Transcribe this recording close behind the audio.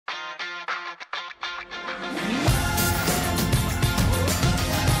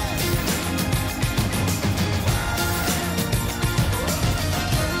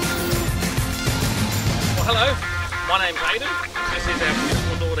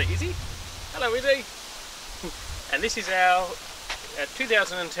to Izzy. Hello Izzy. And this is our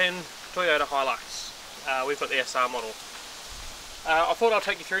 2010 Toyota Hilux. We've got the SR model. I thought I'd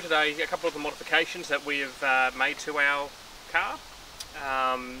take you through today a couple of the modifications that we have made to our car.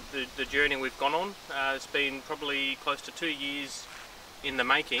 The journey we've gone on. It's been probably close to 2 years in the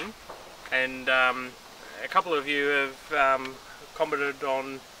making, and a couple of you have commented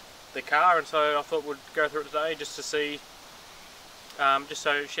on the car, and so I thought we'd go through it today just to see, just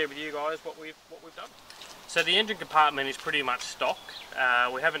so share with you guys what we've done. So the engine compartment is pretty much stock.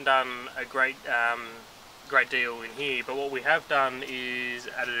 We haven't done a great deal in here, but what we have done is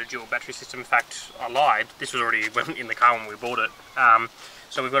added a dual battery system. In fact, I lied, this was already in the car when we bought it.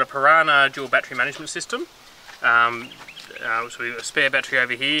 So we've got a Piranha dual battery management system. So we've got a spare battery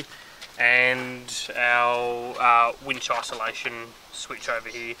over here, and our winch isolation switch over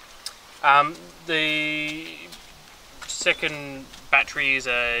here. The second battery is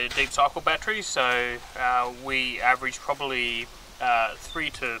a deep cycle battery, so we average probably 3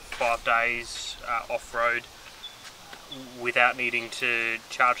 to 5 days off-road without needing to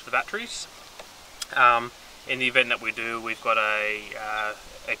charge the batteries. In the event that we do, we've got a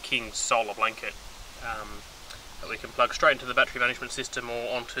King solar blanket that we can plug straight into the battery management system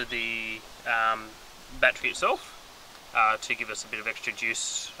or onto the battery itself to give us a bit of extra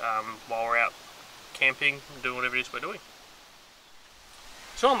juice while we're out camping and doing whatever it is we're doing.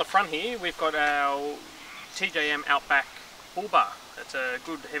 So on the front here we've got our TJM Outback bull bar. It's a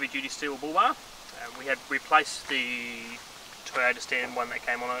good heavy duty steel bull bar. We had replaced the Toyota stand one that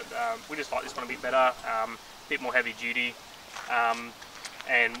came on it. We just like this one a bit better, a bit more heavy duty,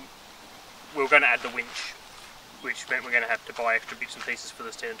 and we were going to add the winch, which meant we're going to have to buy extra bits and pieces for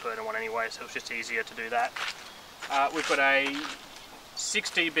the standard Toyota one anyway, so it's just easier to do that. We've got a 6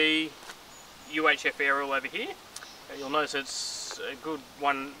 dB UHF aerial over here. You'll notice it's a good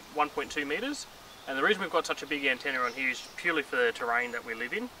 1.2 metres, and the reason we've got such a big antenna on here is purely for the terrain that we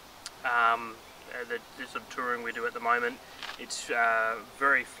live in. The sort of touring we do at the moment, it's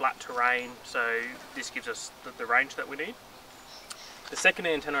very flat terrain, so this gives us the range that we need. The second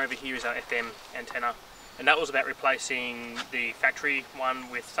antenna over here is our FM antenna, and that was about replacing the factory one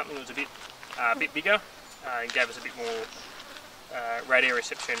with something that was a bit bigger. It gave us a bit more radio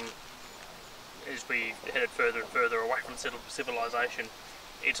reception as we headed further and further away from civilization.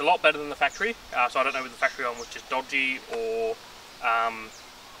 It's a lot better than the factory, so I don't know whether the factory one was just dodgy or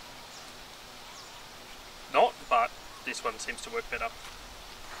not, but this one seems to work better.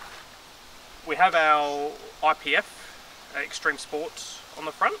 We have our IPF Extreme Sports on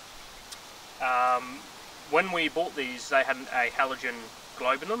the front. When we bought these, they had a halogen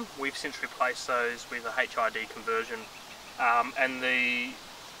globe in them. We've since replaced those with a HID conversion, and the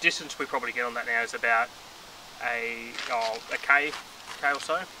distance we probably get on that now is about a K or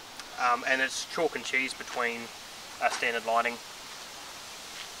so, and it's chalk and cheese between standard lighting.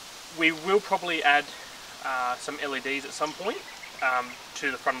 We will probably add some LEDs at some point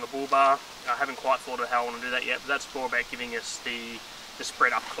to the front of the bull bar. I haven't quite thought of how I want to do that yet, but that's more about giving us the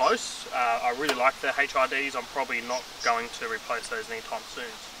spread up close. I really like the HIDs. I'm probably not going to replace those anytime soon.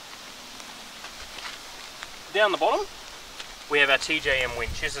 Down the bottom we have our TJM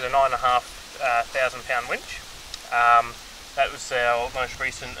winch. This is a 9,500 pound winch. That was our most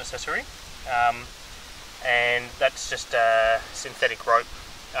recent accessory, and that's just a synthetic rope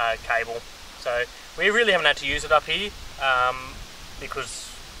cable. So we really haven't had to use it up here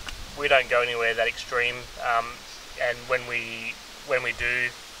because we don't go anywhere that extreme, and when we do,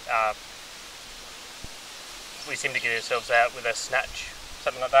 we seem to get ourselves out with a snatch,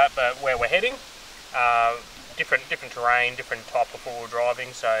 something like that. But where we're heading, different terrain, different type of four-wheel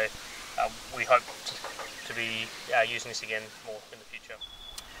driving, so we hope to be using this again more in the future.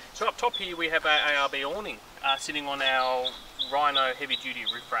 So up top here we have our ARB awning sitting on our Rhino heavy duty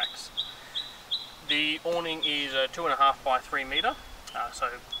roof racks. The awning is a 2.5 by 3 metre, so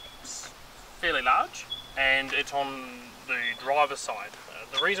it's fairly large, and it's on the driver's side.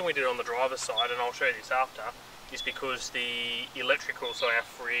 The reason we did it on the driver's side, and I'll show you this after, is because the electrical, so our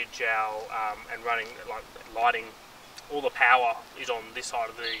fridge, and running, like lighting, all the power is on this side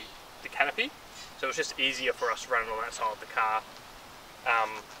of the canopy, so it's just easier for us running on that side of the car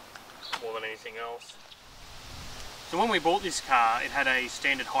more than anything else. So when we bought this car, it had a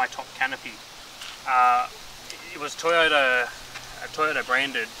standard high top canopy. It was Toyota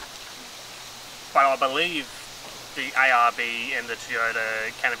branded, but I believe the ARB and the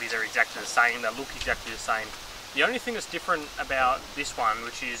Toyota canopies are exactly the same. They look exactly the same. The only thing that's different about this one,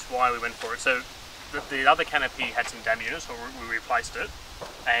 which is why we went for it, so the other canopy had some damage in it, so we replaced it.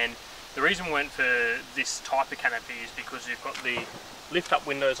 And the reason we went for this type of canopy is because you've got the lift up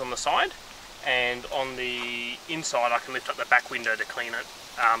windows on the side, and on the inside I can lift up the back window to clean it.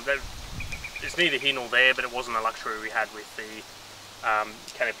 It's neither here nor there, but it wasn't a luxury we had with the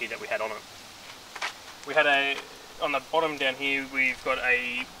canopy that we had on it. We had on the bottom down here, we've got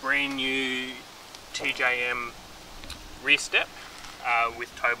a brand new TJM rear step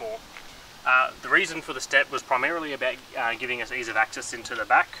with tow bore. The reason for the step was primarily about giving us ease of access into the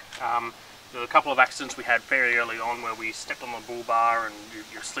back. There were a couple of accidents we had very early on where we stepped on the bull bar and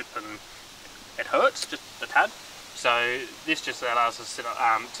you slip and it hurts just a tad. So this just allows us to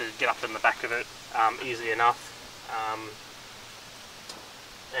get up in the back of it easily enough.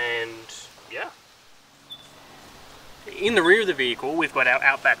 And yeah. In the rear of the vehicle we've got our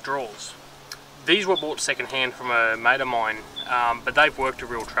outback drawers. These were bought second hand from a mate of mine, but they've worked a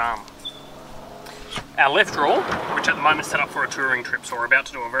real charm. Our left drawer, which at the moment is set up for a touring trip, so we're about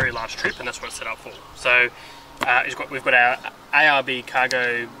to do a very large trip and that's what it's set up for. So we've got our ARB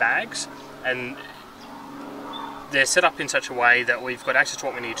cargo bags, and they're set up in such a way that we've got access to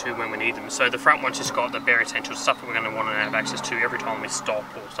what we need to when we need them. So the front one's just got the bare essential stuff that we're going to want to have access to every time we stop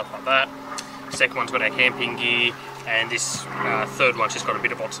or stuff like that. The second one's got our camping gear, and this third one's just got a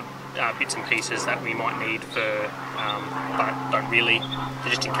bit of lots of bits and pieces that we might need for, but don't really,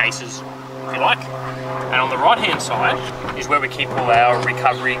 just in cases, if you like. And on the right hand side is where we keep all our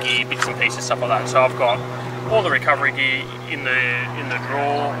recovery gear, bits and pieces, stuff like that. So I've got all the recovery gear in the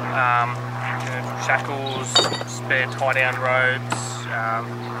drawer, shackles, spare tie down ropes,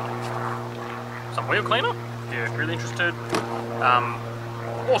 some wheel cleaner if you're really interested,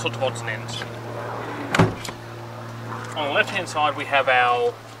 all sorts of odds and ends. On the left hand side we have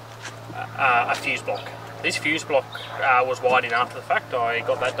our a fuse block. This fuse block was wired in after the fact. I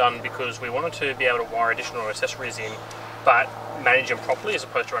got that done because we wanted to be able to wire additional accessories in but manage them properly as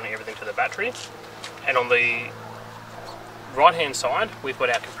opposed to running everything to the battery. And on the right hand side we've got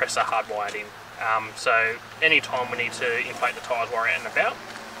our compressor hardwired in. So anytime we need to inflate the tyres while we're out and about,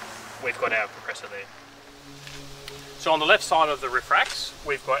 we've got our compressor there. So on the left side of the roof racks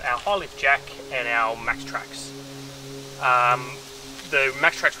we've got our high lift jack and our max tracks. The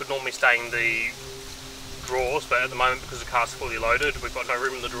max tracks would normally stay in the drawers, but at the moment because the car's fully loaded we've got no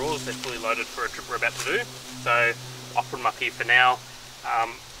room in the drawers. They're fully loaded for a trip we're about to do, so I'll put them up here for now.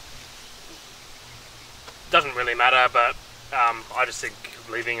 Doesn't really matter, but I just think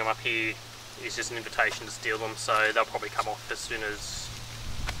leaving them up here is just an invitation to steal them, so they'll probably come off as soon as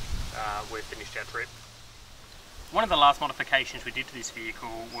we've finished our trip. One of the last modifications we did to this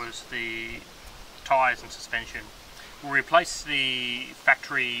vehicle was the tyres and suspension. We replaced the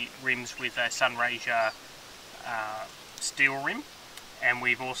factory rims with a Sunraysia steel rim, and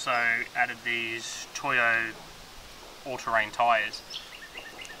we've also added these Toyota all-terrain tyres.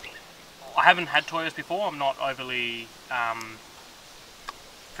 I haven't had Toyotas before, I'm not overly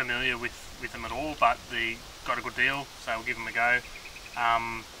familiar with them at all, but they got a good deal, so we'll give them a go. If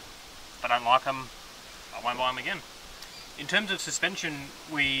I don't like them, I won't buy them again. In terms of suspension,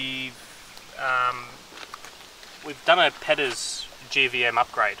 we've done a Petters GVM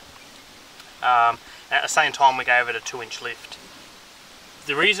upgrade. At the same time we gave it a 2-inch lift.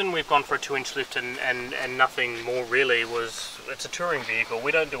 The reason we've gone for a 2-inch lift and nothing more really was it's a touring vehicle.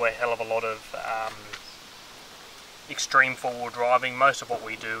 We don't do a hell of a lot of extreme forward driving. Most of what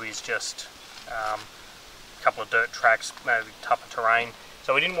we do is just a couple of dirt tracks, maybe tougher terrain.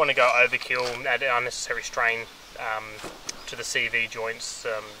 So we didn't want to go overkill and add unnecessary strain to the CV joints,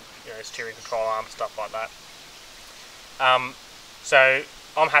 you know, steering control arms, stuff like that. So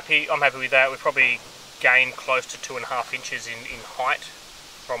I'm happy with that. We've probably gained close to 2.5 inches in height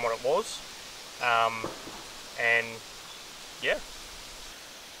from what it was, and yeah.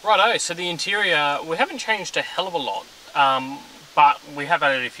 Righto, so the interior, we haven't changed a hell of a lot, but we have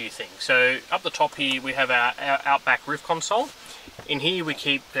added a few things. So up the top here we have our Outback roof console. In here we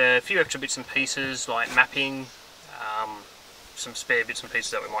keep a few extra bits and pieces like mapping, some spare bits and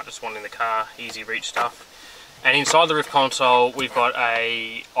pieces that we might just want in the car, easy reach stuff. And inside the roof console we've got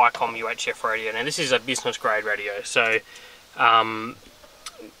a ICOM UHF radio. Now this is a business grade radio, so I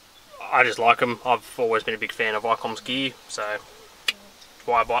just like them. I've always been a big fan of ICOM's gear, so that's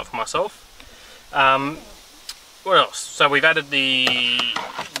why I buy it for myself. What else? So we've added the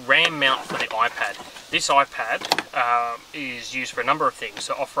RAM mount for the iPad. This iPad is used for a number of things.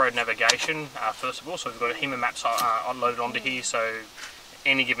 So off-road navigation, first of all, so we've got HEMA maps loaded onto here, so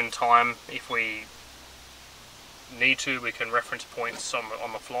any given time if we need to, we can reference points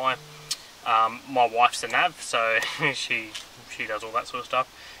on the fly. My wife's the nav, so she does all that sort of stuff.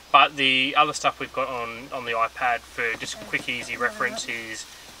 But the other stuff we've got on the iPad for just quick easy reference is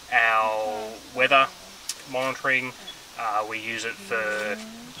our weather monitoring, We use it for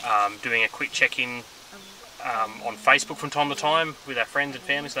doing a quick check-in on Facebook from time to time with our friends and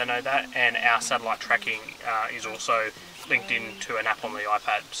family, so they know that, and our satellite tracking is also linked into an app on the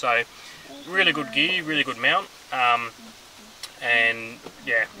iPad. So really good gear, really good mount, and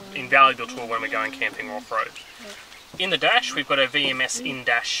yeah, invaluable tool when we're going camping or off-road. In the dash, we've got a VMS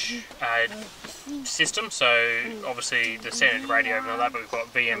in-dash system, so obviously the standard radio and all that, but we've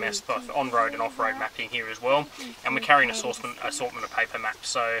got VMS both on-road and off-road mapping here as well, and we're carrying an assortment of paper maps.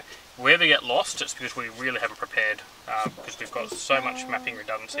 So if we ever get lost, it's because we really haven't prepared, because we've got so much mapping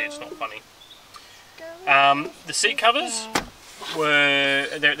redundancy, it's not funny. The seat covers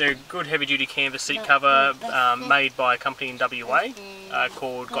they're a good heavy-duty canvas seat cover made by a company in WA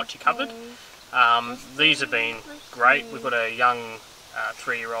called Got You Covered. These have been great. We've got a young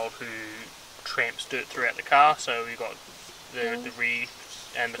 3-year-old who tramps dirt throughout the car, so we've got the rear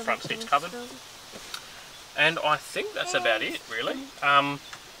and the front seats covered. And I think that's about it, really.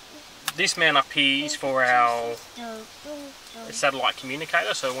 This mount up here is for our satellite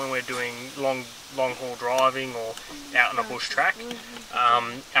communicator, so when we're doing long haul driving or out on a bush track,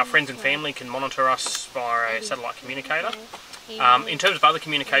 our friends and family can monitor us via a satellite communicator. In terms of other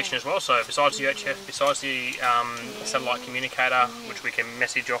communication as well, so besides the UHF, besides the satellite communicator, which we can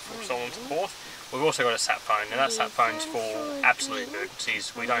message off from so on and so forth, we've also got a sat phone, and that sat phone's for absolute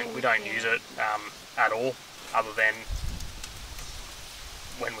emergencies. We don't use it at all, other than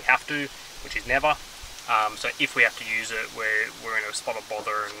when we have to, which is never. So if we have to use it, we're in a spot of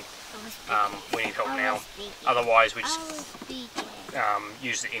bother and we need help now. Otherwise, we just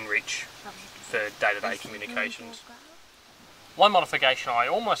use the InReach for day-to-day communications. One modification I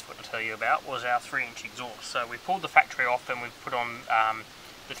almost forgot to tell you about was our 3-inch exhaust. So we pulled the factory off and we've put on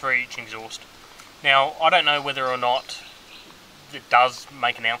the 3-inch exhaust. Now I don't know whether or not it does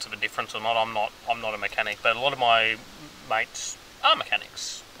make an ounce of a difference or not. I'm not a mechanic, but a lot of my mates are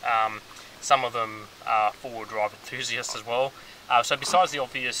mechanics. Some of them are four-wheel drive enthusiasts as well. So besides the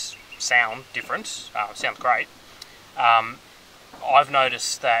obvious sound difference, sounds great. I've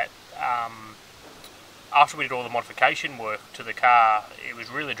noticed that after we did all the modification work to the car, it was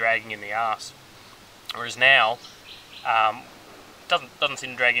really dragging in the arse. Whereas now, doesn't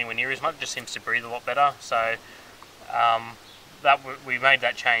seem to drag anywhere near as much. It just seems to breathe a lot better. So we made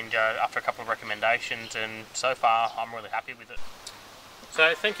that change after a couple of recommendations, and so far I'm really happy with it.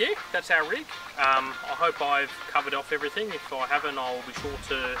 So thank you, that's our rig. I hope I've covered off everything. If I haven't, I'll be sure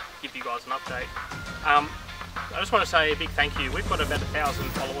to give you guys an update. I just want to say a big thank you. We've got about 1,000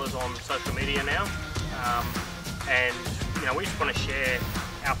 followers on social media now, and we just want to share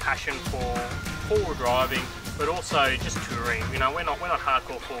our passion for four-wheel driving, but also just touring. We're not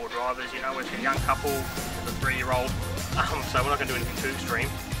hardcore four-wheel drivers. We're a young couple with a 3-year-old, so we're not going to do anything too extreme.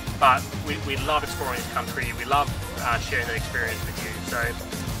 But we love exploring this country. We love sharing that experience with you. So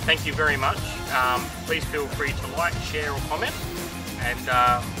thank you very much. Please feel free to like, share or comment, and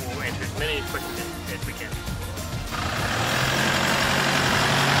we'll answer as many questions as we can.